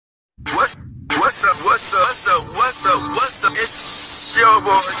What's up? It's your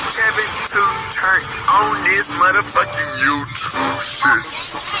boy Kevin to turn on this motherfucking YouTube shit.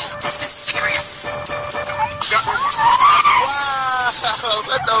 Wow,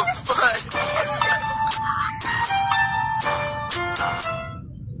 what the fuck?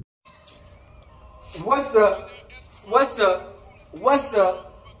 What's up?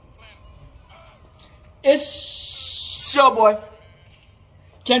 It's your boy.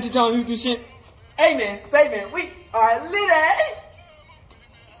 Can't you tell me YouTube shit? Hey man, say man, we are lit, eh?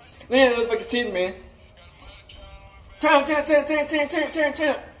 Man, look like a teeth, man. Turn. Today?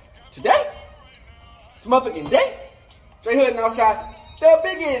 It's motherfucking day. Straight hooding outside. The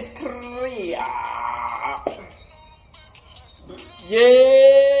biggest career.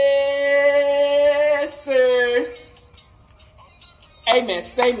 Yes, sir. Hey man,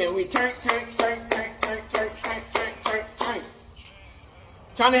 say man, we turn.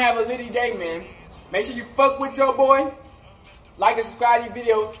 Trying to have a litty day, man. Make sure you fuck with your boy. Like and subscribe to these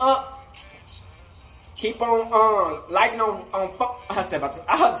videos up. Keep on liking on I had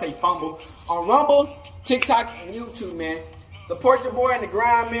to say fumble on Rumble, TikTok, and YouTube, man. Support your boy in the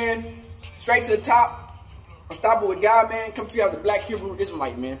grind, man. Straight to the top. Unstoppable with God, man. Come to you as a Black Hebrew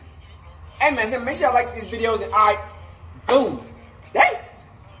Israelite, man. Hey, man. So make sure y'all like these videos and alright, boom. Today,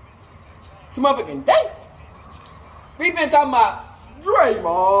 it's a motherfucking day. We've been talking about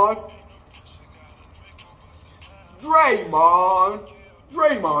Draymond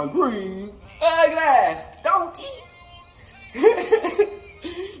Green, ugly ass donkey.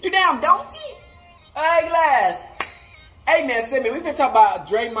 You damn donkey, ugly ass. Hey man, say man, we've been talking about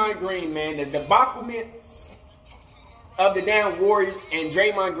Draymond Green, man, the debaclement of the damn Warriors and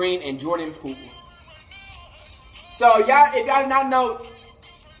Draymond Green and Jordan Poole. So y'all, if y'all did not know,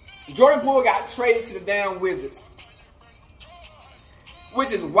 Jordan Poole got traded to the damn Wizards.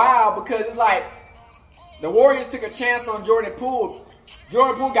 Which is wild because it's like the Warriors took a chance on Jordan Poole.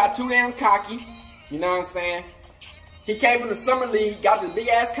 Jordan Poole got too damn cocky. You know what I'm saying? He came from the summer league, got this big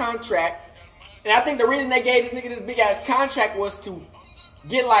ass contract. And I think the reason they gave this nigga this big ass contract was to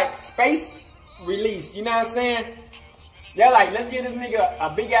get like space release. You know what I'm saying? They're like, let's give this nigga a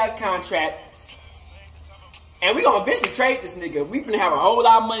big ass contract. And we gonna eventually trade this nigga. We finna have a whole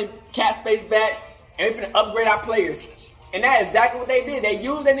lot of money, cap space back, and we finna upgrade our players. And that's exactly what they did. They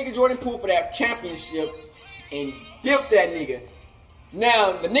used that nigga Jordan Poole for that championship and dipped that nigga.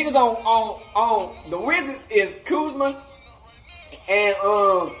 Now, the niggas on the Wizards is Kuzma and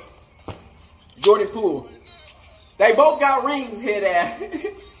Jordan Poole. They both got rings, head ass.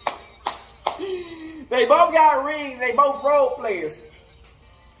 They both got rings. They both role players.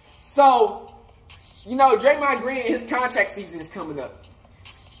 So, you know, Draymond Green, his contract season is coming up.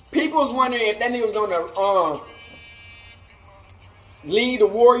 People was wondering if that nigga was gonna lead the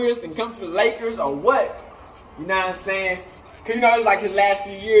Warriors and come to the Lakers or what? You know what I'm saying? Because, you know, it's like his last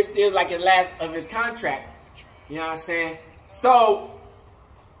few years. It was like his last of his contract. You know what I'm saying? So,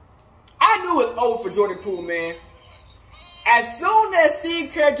 I knew it was over for Jordan Poole, man. As soon as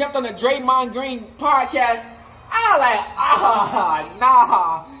Steve Kerr jumped on the Draymond Green podcast, I was like,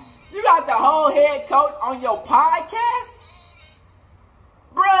 nah. You got the whole head coach on your podcast?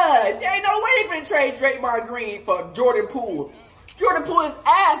 Bruh, there ain't no way they finna trade Draymond Green for Jordan Poole. Jordan Poole is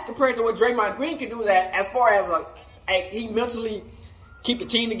ass compared to what Draymond Green can do that as far as he mentally keep the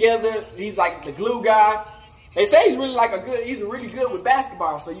team together. He's like the glue guy. They say he's really like he's really good with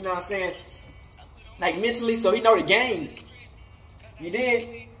basketball. So you know what I'm saying? Like mentally, so he know the game. You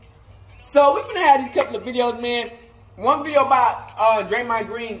did. So we finna have these couple of videos, man. One video about Draymond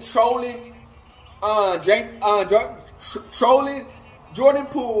Green trolling, trolling Jordan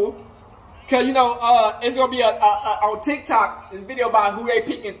Poole. Cause you know, it's gonna be on TikTok. This video about who they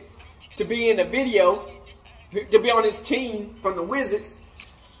picking to be in the video, to be on his team from the Wizards.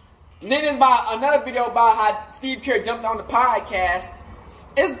 And then there's another video about how Steve Kerr jumped on the podcast.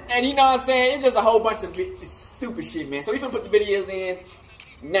 And you know what I'm saying? It's just a whole bunch of stupid shit, man. So we can put the videos in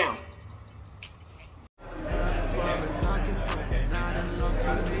now.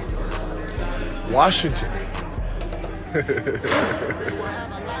 Washington.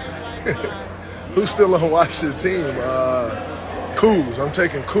 Who's still on Washington's team? Kuz. I'm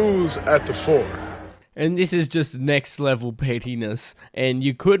taking Kuz at the 4. And this is just next level pettiness. And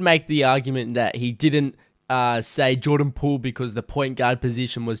you could make the argument that he didn't say Jordan Poole because the point guard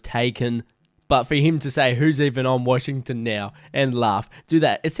position was taken. But for him to say who's even on Washington now and laugh, do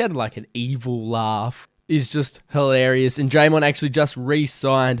that. It sounded like an evil laugh. Is just hilarious. And Draymond actually just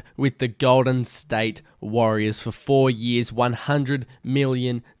re-signed with the Golden State Warriors for 4 years, $100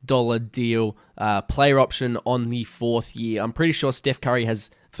 million deal, player option on the 4th year. I'm pretty sure Steph Curry has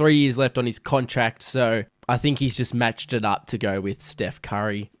 3 years left on his contract, so I think he's just matched it up to go with Steph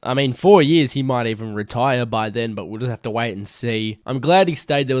Curry. I mean, 4 years, he might even retire by then, but we'll just have to wait and see. I'm glad he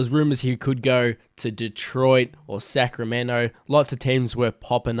stayed. There was rumors he could go to Detroit or Sacramento. Lots of teams were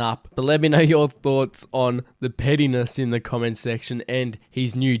popping up. But let me know your thoughts on the pettiness in the comments section and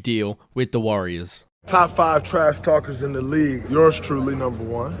his new deal with the Warriors. Top 5 trash talkers in the league. Yours truly, number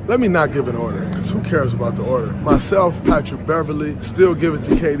 1. Let me not give an order, because who cares about the order? Myself, Patrick Beverly, still give it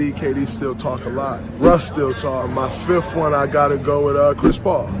to KD. KD still talk a lot. Russ still talk. My 5th one, I got to go with Chris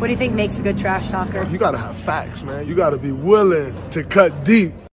Paul. What do you think makes a good trash talker? You got to have facts, man. You got to be willing to cut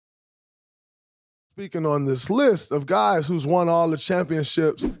deep. Speaking on this list of guys who's won all the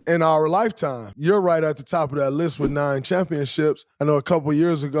championships in our lifetime, you're right at the top of that list with 9 championships. I know a couple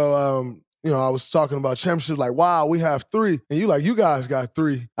years ago, I was talking about championships, like, wow, we have 3. And you guys got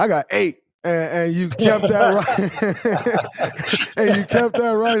 3. I got 8. And you kept that right. And you kept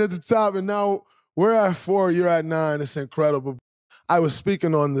that right at the top. And now we're at 4, you're at 9. It's incredible. I was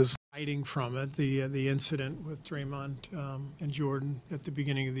speaking on this. Hiding from it, the incident with Draymond and Jordan at the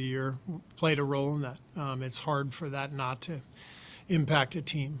beginning of the year played a role in that. It's hard for that not to impact a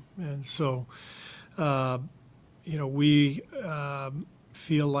team. And so, we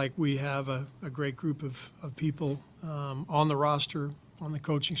feel like we have a great group of people on the roster, on the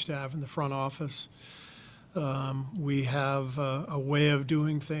coaching staff, in the front office. We have a way of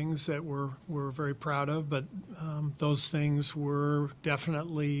doing things that we're very proud of, but those things were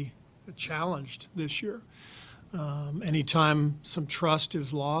definitely challenged this year. Anytime some trust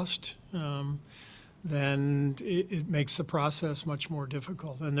is lost, then it makes the process much more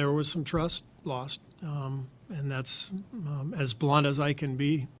difficult. And there was some trust lost. And that's as blunt as I can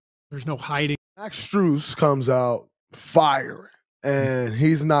be. There's no hiding. Max Strus comes out firing, and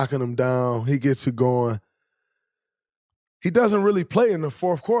he's knocking him down. He gets it going. He doesn't really play in the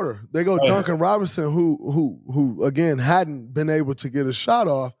 4th quarter. They go Duncan Robinson, who again hadn't been able to get a shot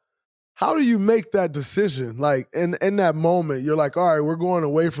off. How do you make that decision? Like in that moment, you're like, all right, we're going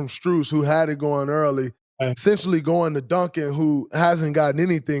away from Strus, who had it going early, essentially going to Duncan, who hasn't gotten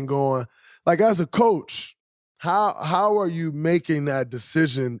anything going. Like, as a coach, how are you making that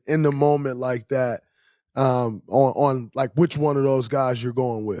decision in the moment like that on like which one of those guys you're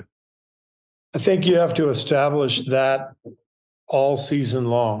going with? I think you have to establish that all season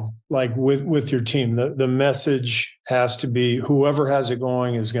long, like with your team. The message has to be whoever has it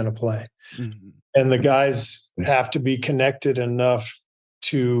going is going to play. Mm-hmm. And the guys have to be connected enough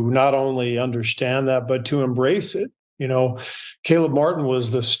to not only understand that, but to embrace it. Caleb Martin was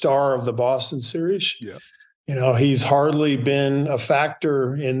the star of the Boston series. Yeah. He's hardly been a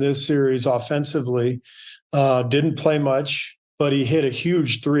factor in this series offensively. Didn't play much, but he hit a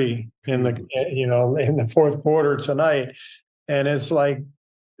huge 3 in the 4th quarter tonight. And it's like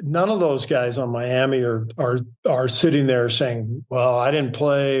none of those guys on Miami are sitting there saying, well, I didn't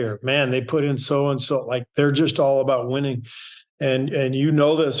play, or man, they put in so and so. Like, they're just all about winning. And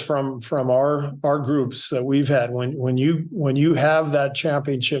this from our groups that we've had. When you have that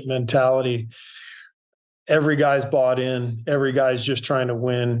championship mentality, every guy's bought in. Every guy's just trying to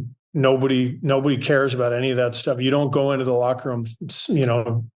win. Nobody cares about any of that stuff. You don't go into the locker room,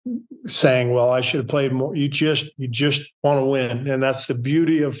 saying, "Well, I should have played more." You just want to win, and that's the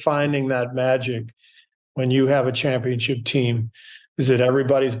beauty of finding that magic when you have a championship team. Is that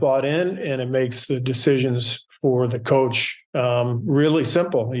everybody's bought in, and it makes the decisions for the coach really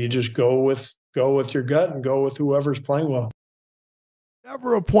simple. You just go with your gut and go with whoever's playing well.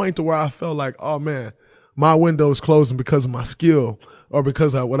 Never a point to where I felt like, oh man, my window is closing because of my skill or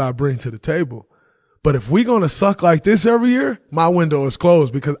because of what I bring to the table. But if we're going to suck like this every year, my window is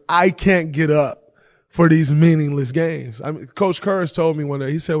closed because I can't get up for these meaningless games. I mean, Coach Kurz told me one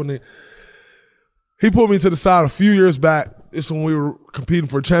day, he said he pulled me to the side a few years back. It's when we were competing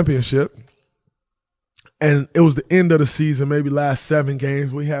for a championship. And it was the end of the season, maybe last 7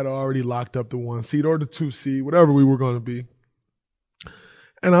 games. We had already locked up the 1 seed or the 2 seed, whatever we were going to be.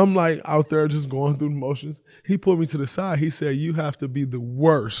 And I'm like out there just going through the motions. He pulled me to the side. He said, you have to be the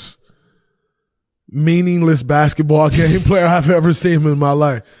worst meaningless basketball game player I've ever seen in my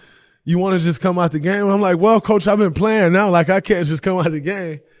life. You want to just come out the game? And I'm like, well, coach, I've been playing now. Like, I can't just come out the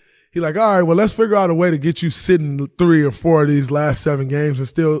game. He's like, all right, well, let's figure out a way to get you sitting 3 or 4 of these last 7 games and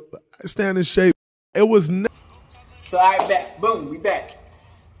still stand in shape. It was So I back. Boom, we back.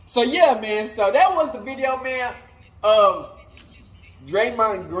 So yeah, man. So that was the video, man.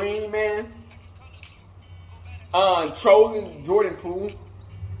 Draymond Green, man. Trolling Jordan Poole.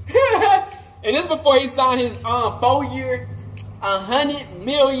 And this before he signed his 4-year, $100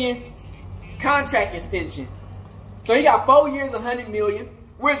 million contract extension. So he got 4 years, $100 million,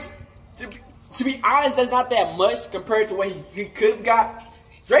 which, to be honest, that's not that much compared to what he could have got.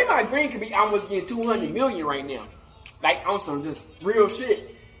 Draymond Green could be almost getting $200 million right now, like on some just real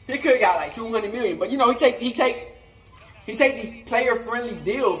shit. He could have got like $200 million, but you know he take these player-friendly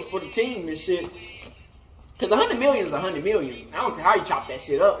deals for the team and shit. Cause $100 million is $100 million. I don't care how you chop that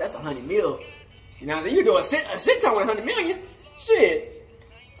shit up. That's $100 million. You know what I'm saying? You do a shit ton with $100 million. Shit.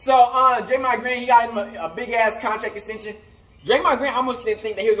 So Draymond Green, he got him a big ass contract extension. Draymond Green, I almost didn't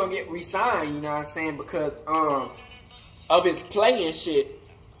think that he was gonna get re-signed. You know what I'm saying? Because of his play and shit.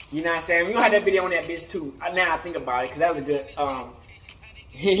 You know what I'm saying? We gonna have that video on that bitch too. Now I think about it, cause that was a good.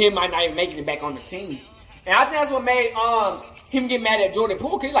 He might not even making it back on the team. And I think that's what made him get mad at Jordan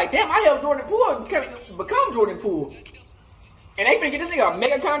Poole. Cause he's like, damn, I helped Jordan Poole become Jordan Poole. And they finna get this nigga a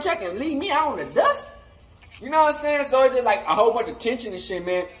mega contract and leave me out on the dust. You know what I'm saying? So it's just like a whole bunch of tension and shit,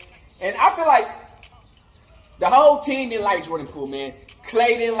 man. And I feel like the whole team didn't like Jordan Poole, man.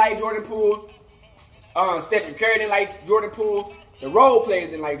 Clay didn't like Jordan Poole. Stephen Curry didn't like Jordan Poole. The role players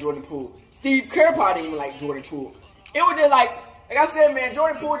didn't like Jordan Poole. Steve Kerr probably didn't even like Jordan Poole. It was just like I said, man,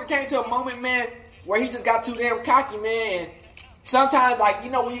 Jordan Poole just came to a moment, man, where he just got too damn cocky, man. And sometimes, like, you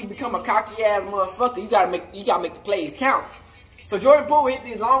know, when you become a cocky ass motherfucker, you gotta make the plays count. So Jordan Poole hit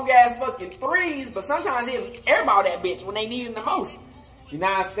these long ass fucking threes, but sometimes he airball that bitch when they need him the most. You know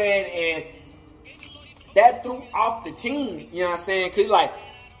what I'm saying? And that threw off the team. You know what I'm saying? Cause like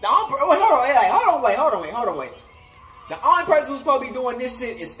hold on, wait. The only person who's supposed to be doing this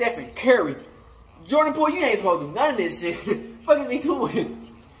shit is Stephen Curry. Jordan Poole, you ain't supposed to do none of this shit. What is he doing?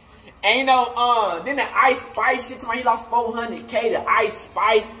 And you know, then the Ice Spice shit, he lost $400K to Ice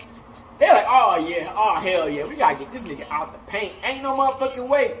Spice. They're like, oh yeah, oh hell yeah, we gotta get this nigga out the paint. Ain't no motherfucking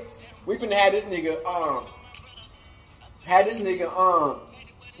way. We finna have this nigga,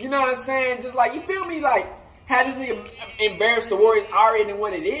 you know what I'm saying? Just like, you feel me? Like, had this nigga embarrass the Warriors already than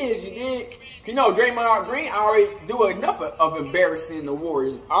what it is, you did. You know, Draymond Green already do enough of embarrassing the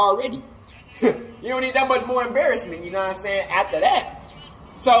Warriors already. You don't need that much more embarrassment, you know what I'm saying, after that.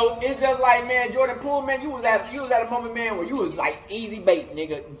 So it's just like, man, Jordan Poole, man, you was at a moment, man, where you was like easy bait,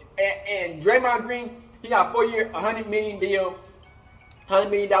 nigga. And Draymond Green, he got a 4-year, $100 million deal.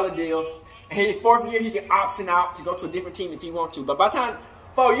 And his 4th year, he can option out to go to a different team if he want to. But by the time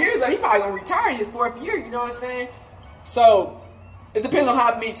 4 years, he probably gonna retire in his 4th year, you know what I'm saying? So it depends on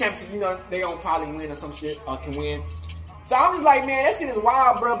how many championships, you know, they gonna probably win or some shit, or can win. So I'm just like, man, that shit is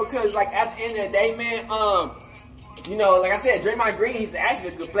wild, bro, because like at the end of the day, man, you know, like I said, Draymond Green, he's actually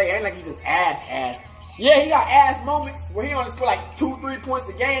a good player. Ain't like he's just ass. Yeah, he got ass moments where he only score like 2-3 points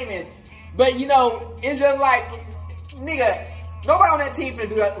a game, but you know, it's just like, nigga, nobody on that team finna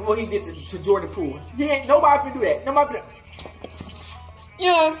do that what he did to Jordan Poole. Nobody finna do that. You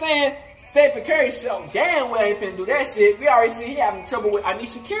know what I'm saying? Stephen Curry show damn well he finna do that shit. We already see he having trouble with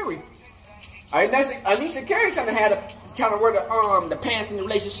Anisha Curry. Anisha Curry trying to wear the pants in the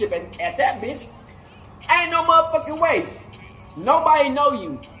relationship at that bitch. Ain't no motherfucking way. Nobody know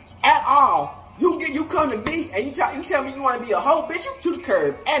you at all. You come to me and you tell me you want to be a hoe, bitch. You to the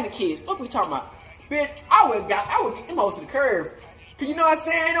curb and the kids. What we talking about, bitch? I would get them hoes to the curb. Cause you know what I'm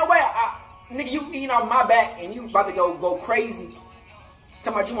saying? Ain't no way, nigga. You eating off my back and you about to go crazy.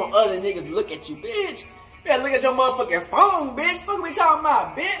 Talking about you want other niggas to look at you, bitch. You better look at your motherfucking phone, bitch. Fuck we talking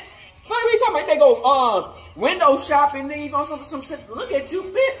about, bitch. Fuck we talking about? They go window shopping, nigga, on some shit to look at you,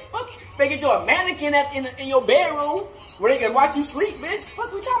 bitch. Fuck, they get you a mannequin in your bedroom where they can watch you sleep, bitch.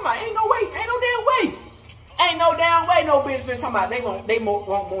 Fuck we talking about? Ain't no way, ain't no damn way. Ain't no damn way no bitch been talking about they want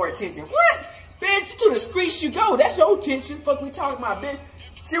more attention. What? Bitch, to the streets you go. That's your attention. Fuck we talking about, bitch.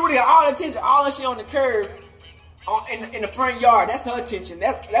 She would got all the attention, all that shit on the curb. In the front yard, that's her attention.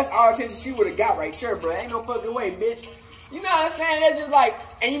 That's all attention she would have got right there, bro. Ain't no fucking way, bitch. You know what I'm saying? That's just like,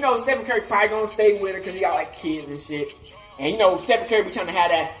 and you know Stephen Curry probably gonna stay with her because he got like kids and shit. And you know Stephen Curry be trying to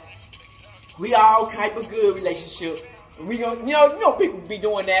have that we all type of good relationship. And we gonna, you know people be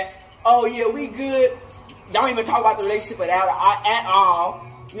doing that. Oh yeah, we good. Don't even talk about the relationship at all.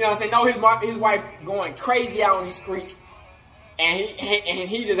 You know what I'm saying? No, his wife going crazy out on these streets, and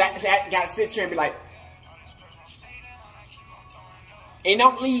he just got to sit there and be like. And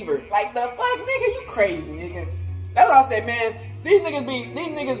don't leave her. Like, the fuck, nigga, you crazy, nigga. That's what I said, man. These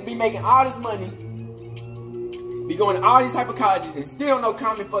niggas be making all this money. Be going to all these type of colleges and still no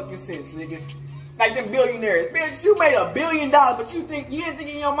common fucking sense, nigga. Like them billionaires. Bitch, you made $1 billion, but you didn't think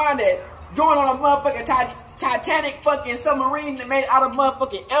in your mind that going on a motherfucking Titanic fucking submarine that made out of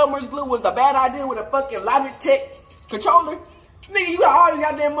motherfucking Elmer's glue was a bad idea with a fucking Logitech controller? Nigga, you got all this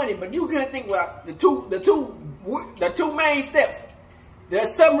goddamn money, but you couldn't think about the two main steps. The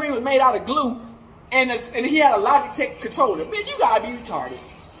submarine was made out of glue, and he had a Logitech controller. Bitch, you gotta be retarded.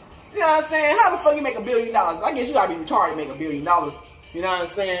 You know what I'm saying? How the fuck you make $1 billion? I guess you gotta be retarded to make $1 billion. You know what I'm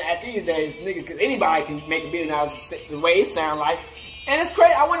saying? At these days, nigga, because anybody can make $1 billion the way it sound like. And it's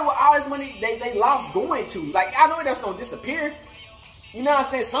crazy. I wonder what all this money they lost going to. Like, I know that's gonna disappear. You know what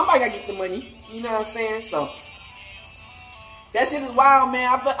I'm saying? Somebody gotta get the money. You know what I'm saying? So that shit is wild,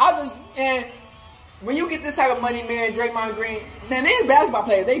 man. And when you get this type of money, man, Draymond Green, man, these basketball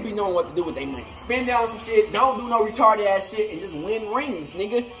players, they be knowing what to do with their money. Spend it on some shit, don't do no retarded ass shit, and just win rings,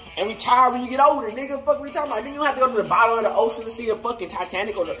 nigga. And retire when you get older, nigga. Fuck we talking about? Nigga, you don't have to go to the bottom of the ocean to see the fucking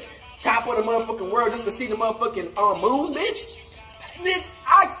Titanic or the top of the motherfucking world just to see the motherfucking moon, bitch. Bitch,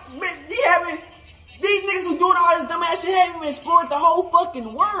 these niggas who doing all this dumb ass shit haven't even explored the whole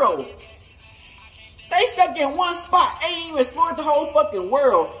fucking world. They stuck in one spot. They ain't even explored the whole fucking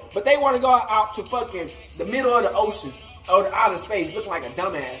world. But they want to go out to fucking the middle of the ocean or the outer space looking like a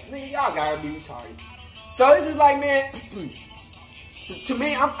dumbass. Nigga, y'all gotta be retarded. So it's just like, man, to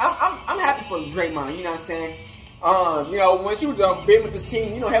me, I'm happy for Draymond, you know what I'm saying? You know, once you been with this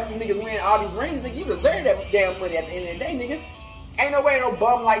team, you know, helping niggas win all these rings, nigga, you deserve that damn money at the end of the day, nigga. Ain't no way no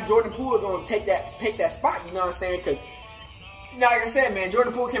bum like Jordan Poole gonna take that spot, you know what I'm saying? Because, you know, like I said, man,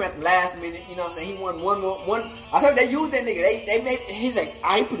 Jordan Poole came at the last minute, you know what I'm saying? He won one. I thought they used that nigga. They made, he's like,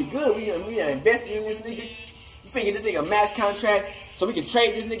 he pretty good. We invested in this nigga. We figured this nigga a max contract so we can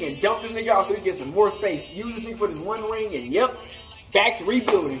trade this nigga and dump this nigga off so we can get some more space. Use this nigga for this one ring and yep, back to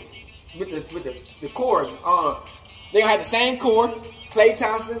rebuilding with the core. They gonna have the same core, Klay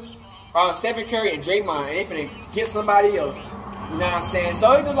Thompson, Stephen Curry, and Draymond, and they finna get somebody else. You know what I'm saying?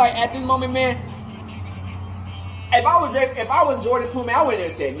 So it's just like at this moment, man. If I was Jordan Poole, man, I wouldn't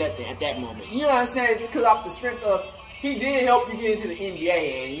have said nothing at that moment. You know what I'm saying? Just because off the strength of he did help you get into the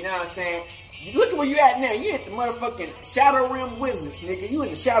NBA, and you know what I'm saying? Look at where you at now. You at the motherfucking Shadow Realm Wizards, nigga. You in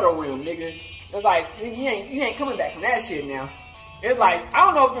the Shadow Realm, nigga. It's like nigga, you ain't coming back from that shit now. It's like I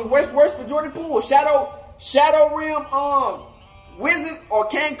don't know if it's worse for Jordan Poole, Shadow Realm Wizards or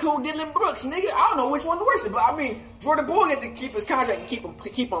Cancun Dylan Brooks, nigga. I don't know which one the worse, but I mean Jordan Poole had to keep his contract and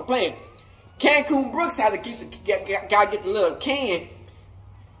keep on playing. Cancun Brooks had to get the little can.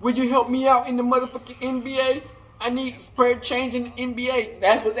 Would you help me out in the motherfucking NBA? I need spread change in the NBA.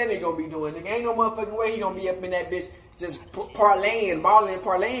 That's what that nigga gonna be doing. Nigga ain't no motherfucking way he gonna be up in that bitch just parlaying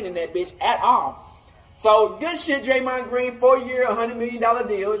in that bitch at all. So good shit, Draymond Green, 4-year, $100 million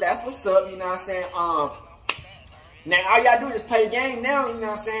deal. That's what's up. You know what I'm saying? Now all y'all do is play the game. Now you know what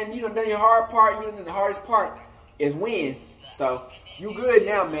I'm saying. You done your hard part. You done done the hardest part is win. So you good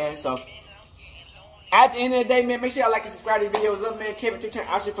now, man. So. At the end of the day, man, make sure y'all like and subscribe to these videos up, man. Kevin Turn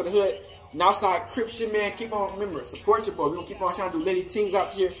out shit for the hood. Northside Crip shit, man. Keep on, remember, support your boy. We're gonna keep on trying to do litty teams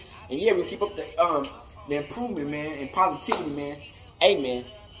out here. And yeah, we're gonna keep up the improvement, man, and positivity, man. Hey, man,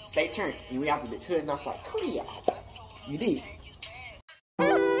 stay turned. And we out the bitch hood Northside Korea. You did.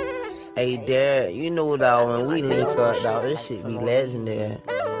 Hey, Dad, you know, dog, when we link up, dog, this shit be legendary.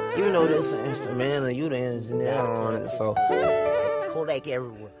 You know this instrumental, you the engineer on it, so Kodak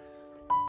everywhere.